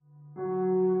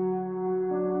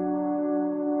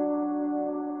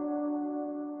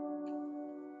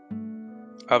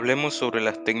Hablemos sobre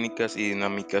las técnicas y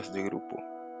dinámicas de grupo.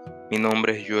 Mi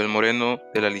nombre es Joel Moreno,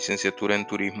 de la licenciatura en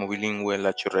Turismo Bilingüe en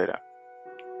La Chorrera.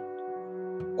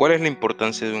 ¿Cuál es la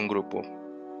importancia de un grupo?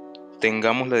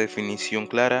 Tengamos la definición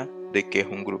clara de qué es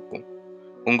un grupo.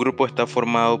 Un grupo está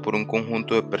formado por un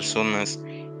conjunto de personas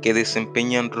que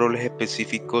desempeñan roles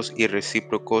específicos y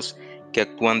recíprocos que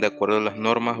actúan de acuerdo a las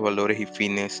normas, valores y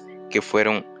fines que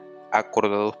fueron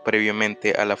acordados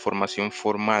previamente a la formación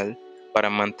formal para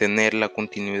mantener la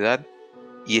continuidad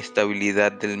y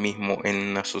estabilidad del mismo en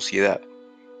una sociedad.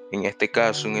 En este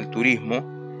caso, en el turismo,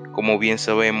 como bien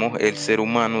sabemos, el ser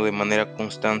humano de manera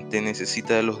constante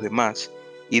necesita de los demás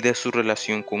y de su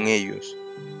relación con ellos.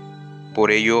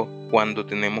 Por ello, cuando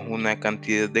tenemos una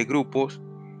cantidad de grupos,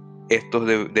 estos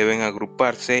deben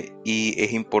agruparse y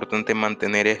es importante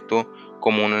mantener esto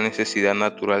como una necesidad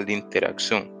natural de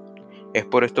interacción. Es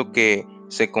por esto que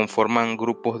se conforman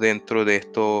grupos dentro de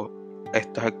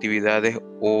estas actividades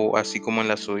o así como en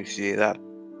la sociedad,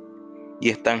 y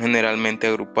están generalmente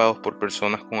agrupados por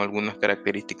personas con algunas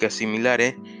características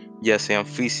similares, ya sean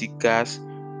físicas,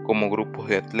 como grupos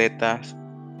de atletas,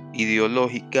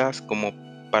 ideológicas, como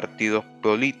partidos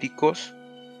políticos.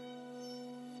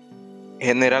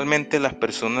 Generalmente las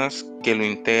personas que lo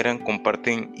integran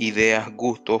comparten ideas,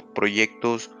 gustos,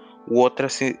 proyectos u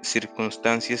otras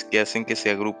circunstancias que hacen que se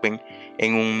agrupen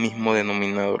en un mismo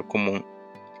denominador común.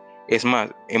 Es más,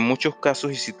 en muchos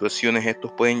casos y situaciones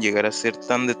estos pueden llegar a ser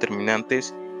tan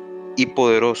determinantes y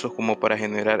poderosos como para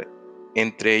generar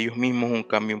entre ellos mismos un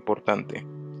cambio importante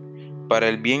para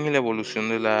el bien y la evolución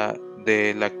de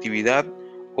la actividad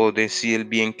o de sí el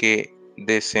bien que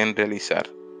deseen realizar,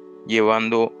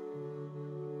 llevando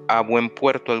a buen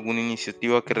puerto alguna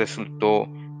iniciativa que resultó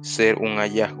ser un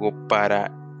hallazgo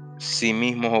para sí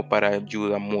mismos o para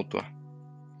ayuda mutua.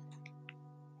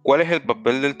 ¿Cuál es el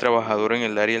papel del trabajador en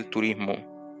el área del turismo?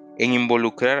 En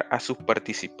involucrar a sus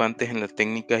participantes en las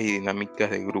técnicas y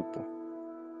dinámicas de grupo.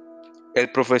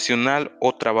 El profesional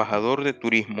o trabajador de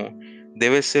turismo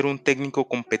debe ser un técnico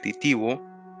competitivo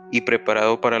y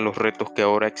preparado para los retos que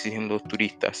ahora exigen los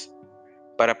turistas.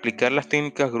 Para aplicar las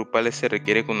técnicas grupales se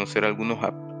requiere conocer algunos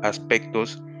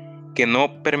aspectos que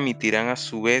no permitirán a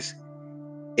su vez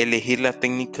elegir la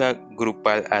técnica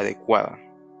grupal adecuada.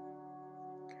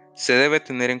 Se debe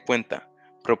tener en cuenta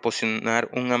proporcionar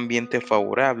un ambiente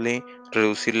favorable,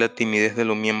 reducir la timidez de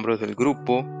los miembros del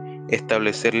grupo,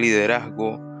 establecer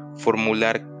liderazgo,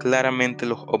 formular claramente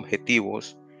los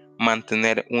objetivos,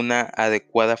 mantener una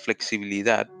adecuada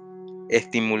flexibilidad,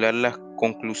 estimular las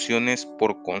conclusiones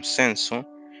por consenso,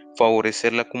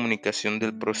 favorecer la comunicación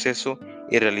del proceso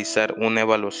y realizar una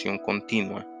evaluación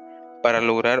continua. Para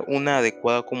lograr una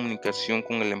adecuada comunicación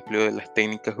con el empleo de las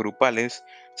técnicas grupales,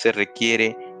 se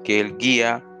requiere que el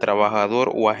guía,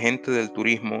 trabajador o agente del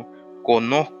turismo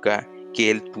conozca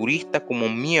que el turista como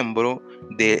miembro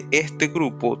de este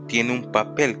grupo tiene un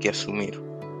papel que asumir.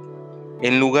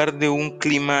 En lugar de un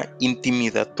clima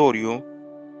intimidatorio,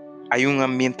 hay un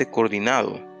ambiente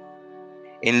coordinado.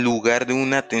 En lugar de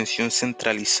una atención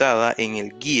centralizada en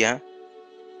el guía,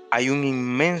 hay un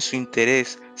inmenso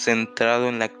interés centrado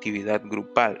en la actividad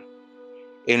grupal.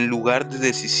 En lugar de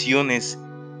decisiones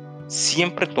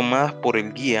siempre tomadas por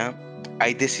el guía,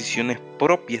 hay decisiones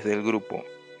propias del grupo.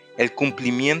 El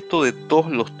cumplimiento de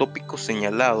todos los tópicos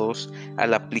señalados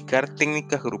al aplicar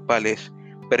técnicas grupales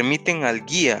permiten al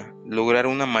guía lograr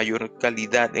una mayor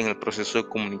calidad en el proceso de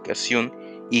comunicación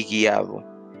y guiado,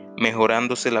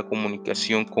 mejorándose la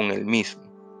comunicación con el mismo.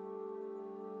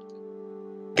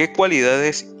 ¿Qué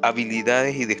cualidades,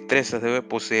 habilidades y destrezas debe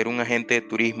poseer un agente de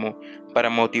turismo para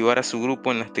motivar a su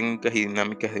grupo en las técnicas y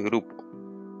dinámicas de grupo?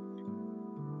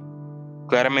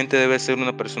 Claramente debe ser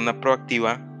una persona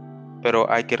proactiva,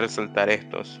 pero hay que resaltar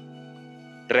estos.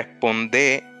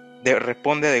 Responde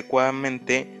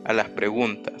adecuadamente a las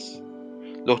preguntas.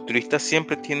 Los turistas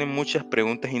siempre tienen muchas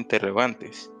preguntas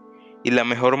interrogantes y la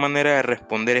mejor manera de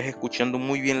responder es escuchando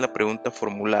muy bien la pregunta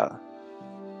formulada.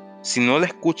 Si no la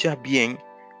escuchas bien,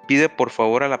 pide por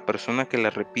favor a la persona que la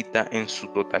repita en su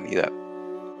totalidad.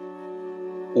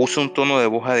 Usa un tono de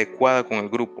voz adecuado con el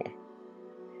grupo.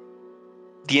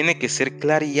 Tiene que ser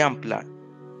clara y ampla.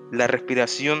 La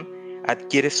respiración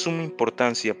adquiere suma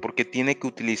importancia porque tiene que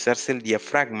utilizarse el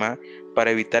diafragma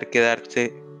para evitar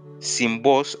quedarse sin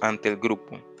voz ante el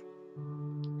grupo.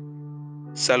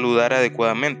 Saludar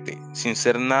adecuadamente. Sin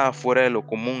ser nada fuera de lo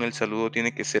común, el saludo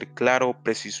tiene que ser claro,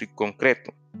 preciso y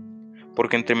concreto,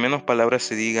 porque entre menos palabras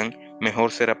se digan,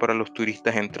 mejor será para los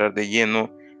turistas entrar de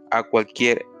lleno a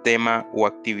cualquier tema o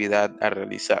actividad a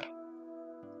realizar.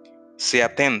 Sea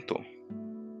atento.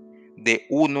 De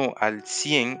 1 al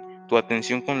 100, tu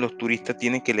atención con los turistas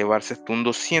tiene que elevarse hasta un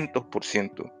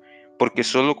 200%, porque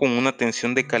solo con una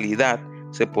atención de calidad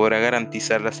se podrá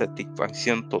garantizar la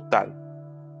satisfacción total.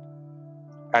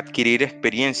 Adquirir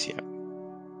experiencia.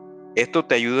 Esto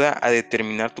te ayuda a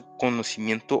determinar tu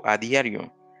conocimiento a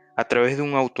diario a través de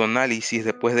un autoanálisis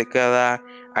después de cada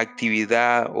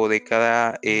actividad o de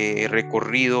cada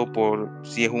recorrido, por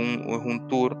si es un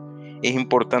tour. Es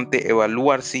importante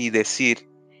evaluarse y decir,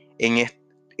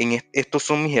 estos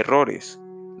son mis errores,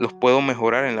 los puedo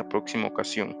mejorar en la próxima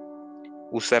ocasión.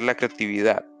 Usar la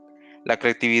creatividad. La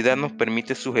creatividad nos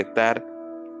permite sujetar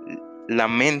la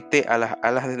mente a las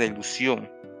alas de la ilusión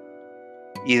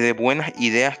y de buenas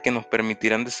ideas que nos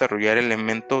permitirán desarrollar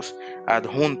elementos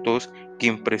adjuntos que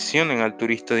impresionen al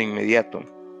turista de inmediato.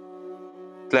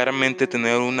 Claramente,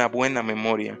 tener una buena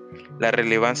memoria. La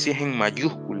relevancia es en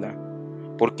mayúscula,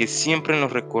 porque siempre en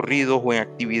los recorridos o en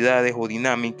actividades o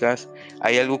dinámicas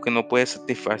hay algo que no puede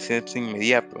satisfacerse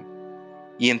inmediato.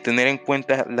 Y en tener en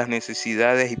cuenta las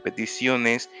necesidades y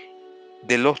peticiones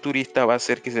de los turistas va a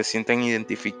hacer que se sientan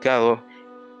identificados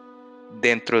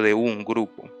dentro de un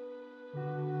grupo.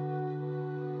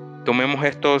 Tomemos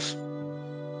estos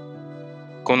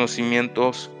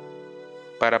conocimientos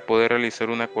para poder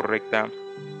realizar una correcta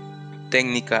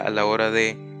técnica a la hora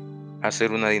de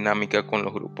hacer una dinámica con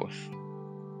los grupos.